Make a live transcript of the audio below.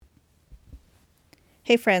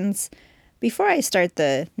Hey friends, before I start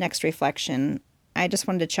the next reflection, I just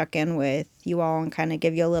wanted to check in with you all and kind of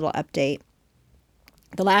give you a little update.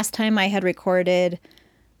 The last time I had recorded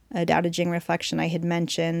a Tao Te Ching reflection, I had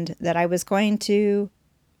mentioned that I was going to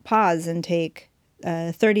pause and take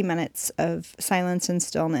 30 minutes of silence and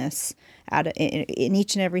stillness in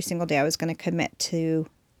each and every single day. I was going to commit to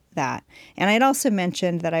that. And I had also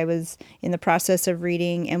mentioned that I was in the process of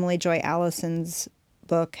reading Emily Joy Allison's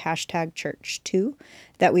book, #Church2,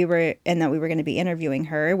 that we were going to be interviewing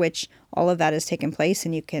her, which all of that has taken place,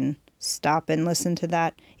 and you can stop and listen to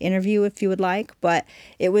that interview if you would like. But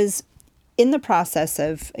it was in the process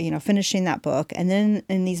of, finishing that book, and then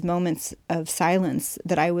in these moments of silence,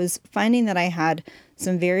 that I was finding that I had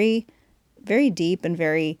some very, very deep and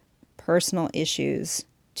very personal issues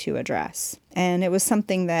to address. And it was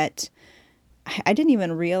something that I didn't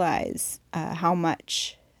even realize how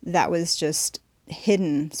much that was just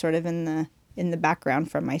hidden sort of in the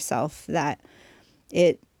background from myself, that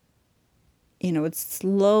it would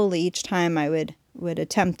slowly, each time I would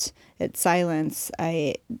attempt at silence,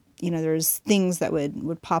 there's things that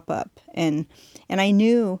would pop up, and I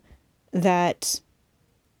knew that,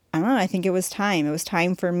 I don't know, I think it was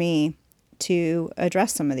time for me to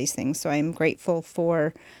address some of these things. So I'm grateful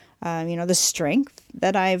for the strength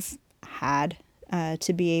that I've had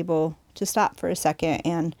to be able to stop for a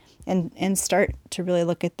second and start to really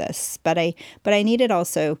look at this. But I needed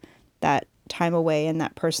also that time away and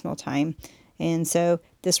that personal time. And so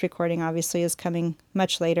this recording obviously is coming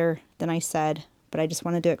much later than I said, but I just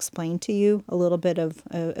wanted to explain to you a little bit of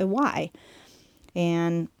why.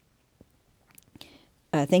 And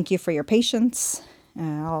thank you for your patience.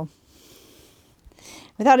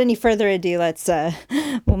 Without any further ado,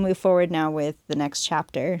 we'll move forward now with the next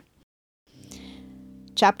chapter.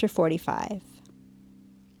 Chapter 45.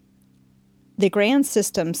 The grand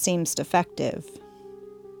system seems defective,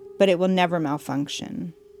 but it will never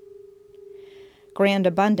malfunction. Grand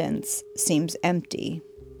abundance seems empty,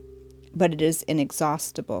 but it is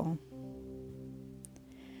inexhaustible.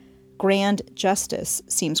 Grand justice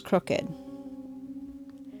seems crooked.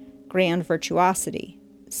 Grand virtuosity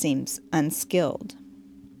seems unskilled.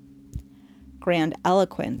 Grand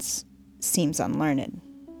eloquence seems unlearned.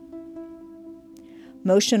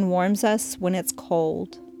 Motion warms us when it's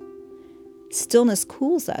cold. Stillness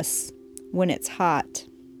cools us when it's hot.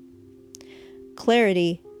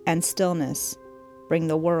 Clarity and stillness bring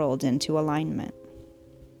the world into alignment.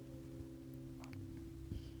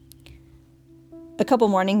 A couple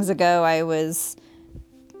mornings ago,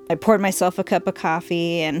 I poured myself a cup of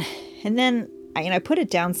coffee, and then I put it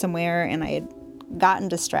down somewhere, and I had gotten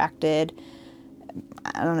distracted,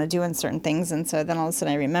 I don't know, doing certain things. And so then all of a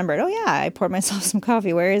sudden I remembered, oh yeah, I poured myself some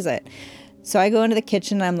coffee. Where is it? So I go into the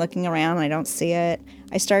kitchen, and I'm looking around, and I don't see it.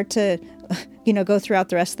 I start to, go throughout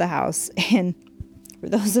the rest of the house. And for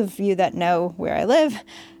those of you that know where I live,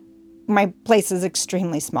 my place is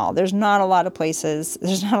extremely small. There's not a lot of places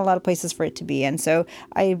for it to be. And so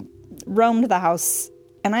I roamed the house,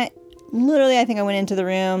 and I think I went into the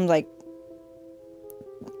room like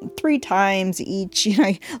 3 times each,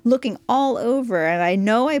 looking all over. And I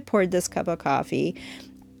know I poured this cup of coffee.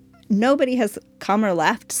 Nobody has come or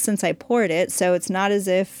left since I poured it, so it's not as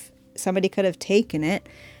if somebody could have taken it.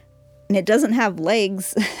 And it doesn't have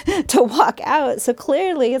legs to walk out, so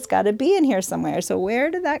clearly it's got to be in here somewhere. So where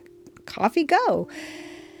did that coffee go?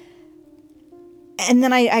 And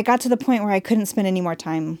then I got to the point where I couldn't spend any more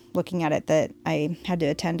time looking at it, that I had to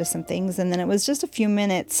attend to some things. And then it was just a few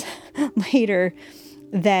minutes later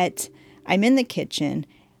that I'm in the kitchen,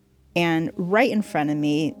 and right in front of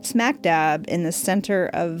me, smack dab in the center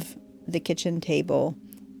of the kitchen table,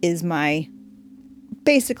 is my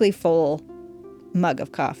basically full mug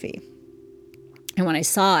of coffee. And when I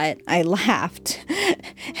saw it, I laughed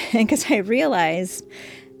because I realized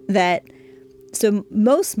that, so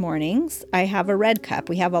most mornings I have a red cup.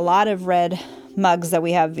 We have a lot of red mugs that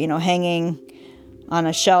we have, hanging on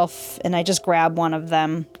a shelf, and I just grab one of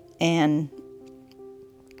them and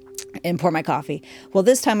pour my coffee. Well,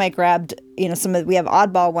 this time I grabbed, we have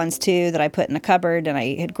oddball ones too that I put in a cupboard, and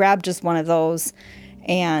I had grabbed just one of those.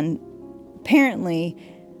 And apparently,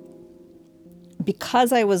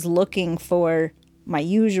 because I was looking for my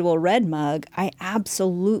usual red mug, I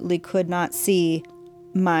absolutely could not see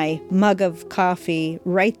my mug of coffee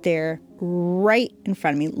right there, right in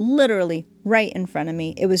front of me, literally right in front of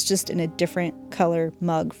me. It was just in a different color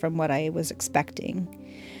mug from what I was expecting.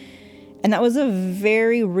 And that was a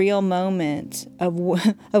very real moment of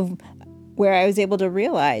where I was able to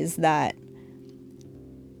realize that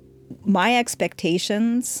my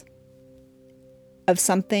expectations of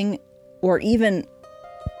something, or even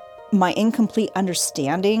my incomplete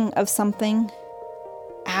understanding of something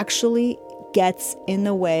actually gets in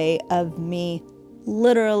the way of me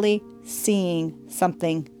literally seeing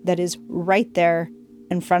something that is right there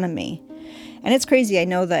in front of me. And it's crazy. I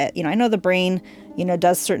know that, I know the brain,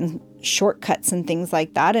 does certain shortcuts and things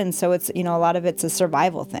like that. And so it's, a lot of it's a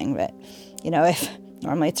survival thing. But, if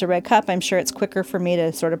normally it's a red cup, I'm sure it's quicker for me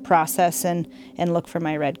to sort of process and look for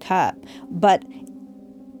my red cup. But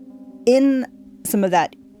in some of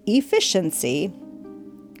that efficiency,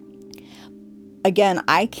 again,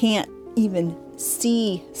 I can't even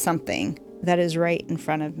see something that is right in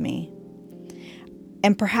front of me.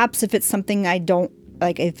 And perhaps if it's something I don't,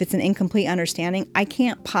 like if it's an incomplete understanding, I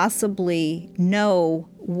can't possibly know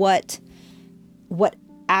what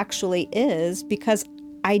actually is, because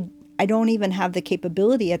I don't even have the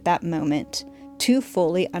capability at that moment to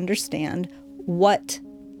fully understand what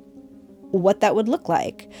that would look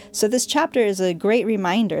like. So this chapter is a great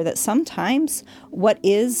reminder that sometimes what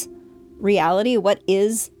is reality, what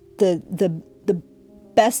is the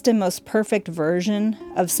best and most perfect version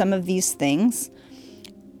of some of these things,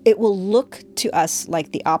 it will look to us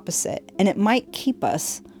like the opposite. And it might keep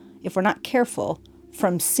us, if we're not careful,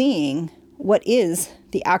 from seeing what is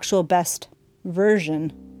the actual best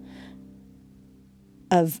version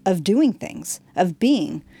of doing things, of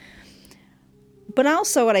being. But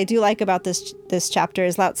also what I do like about this chapter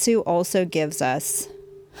is Lao Tzu also gives us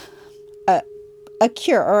a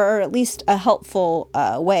cure, or at least a helpful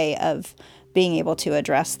way of being able to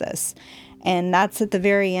address this. And that's at the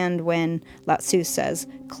very end when Lao Tzu says,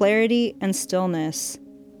 clarity and stillness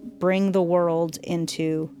bring the world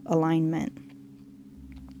into alignment.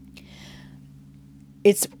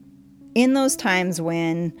 It's in those times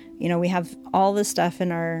when, we have all this stuff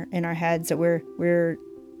in our heads, that we're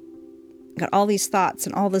got all these thoughts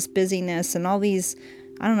and all this busyness and all these,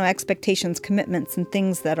 expectations, commitments, and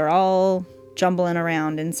things that are all jumbling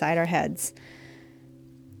around inside our heads.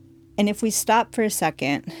 And if we stop for a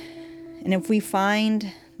second, and if we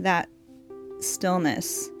find that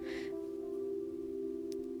stillness,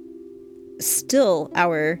 still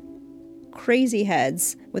our crazy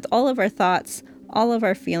heads with all of our thoughts, all of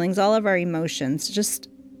our feelings, all of our emotions, just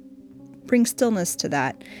bring stillness to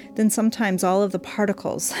that, then sometimes all of the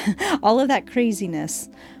particles, all of that craziness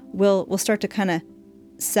will start to kind of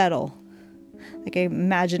settle. Like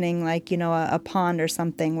imagining a pond or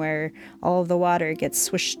something where all of the water gets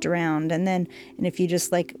swished around. And if you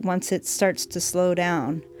just once it starts to slow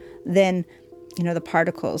down, then, the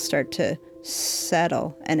particles start to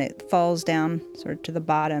settle and it falls down sort of to the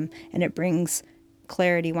bottom, and it brings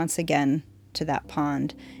clarity once again to that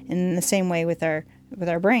pond. And in the same way with our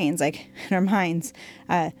brains, like in our minds,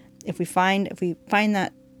 if we find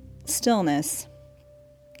that stillness,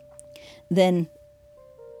 then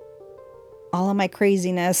all of my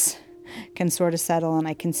craziness can sort of settle, and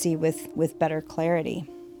I can see with better clarity.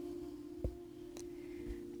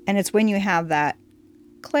 And it's when you have that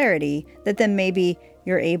clarity that then maybe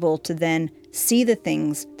you're able to then see the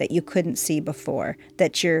things that you couldn't see before,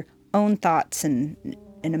 that your own thoughts and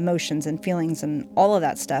emotions and feelings and all of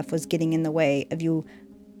that stuff was getting in the way of you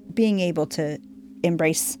being able to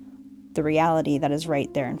embrace the reality that is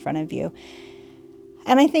right there in front of you.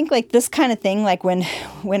 And I think this kind of thing,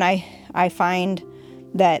 when I find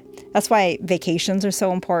that's why vacations are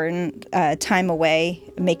so important, time away,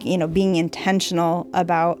 being intentional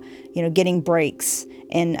about, getting breaks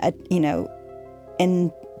and,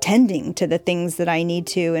 and tending to the things that I need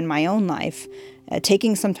to in my own life,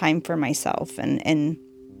 taking some time for myself and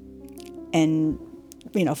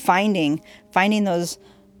finding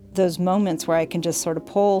those moments where I can just sort of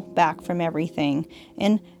pull back from everything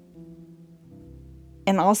and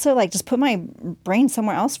also just put my brain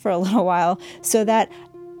somewhere else for a little while, so that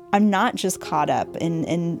I'm not just caught up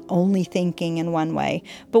in only thinking in one way.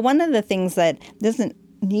 But one of the things that doesn't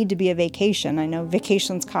need to be a vacation, I know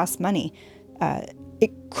vacations cost money.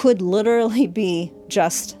 It could literally be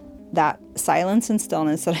just that silence and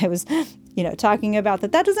stillness that I was, talking about,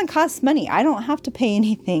 that doesn't cost money. I don't have to pay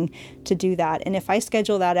anything to do that. And if I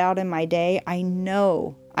schedule that out in my day, I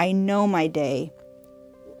know my day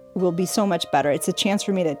will be so much better. It's a chance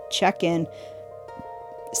for me to check in,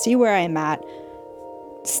 see where I'm at,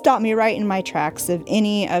 stop me right in my tracks of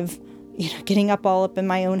getting all up in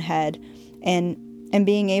my own head, and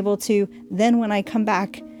being able to then, when I come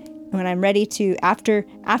back, when I'm ready to, after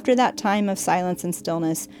that time of silence and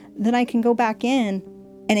stillness, then I can go back in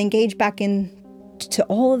and engage back in to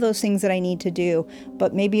all of those things that I need to do,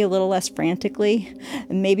 but maybe a little less frantically,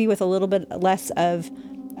 and maybe with a little bit less of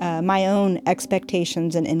my own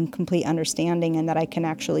expectations and incomplete understanding, and that I can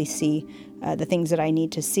actually see the things that I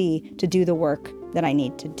need to see to do the work that I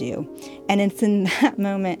need to do. And it's in that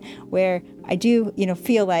moment where I do,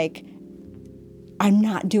 feel like I'm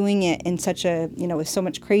not doing it in such a, with so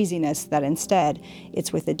much craziness, that instead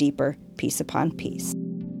it's with a deeper peace upon peace.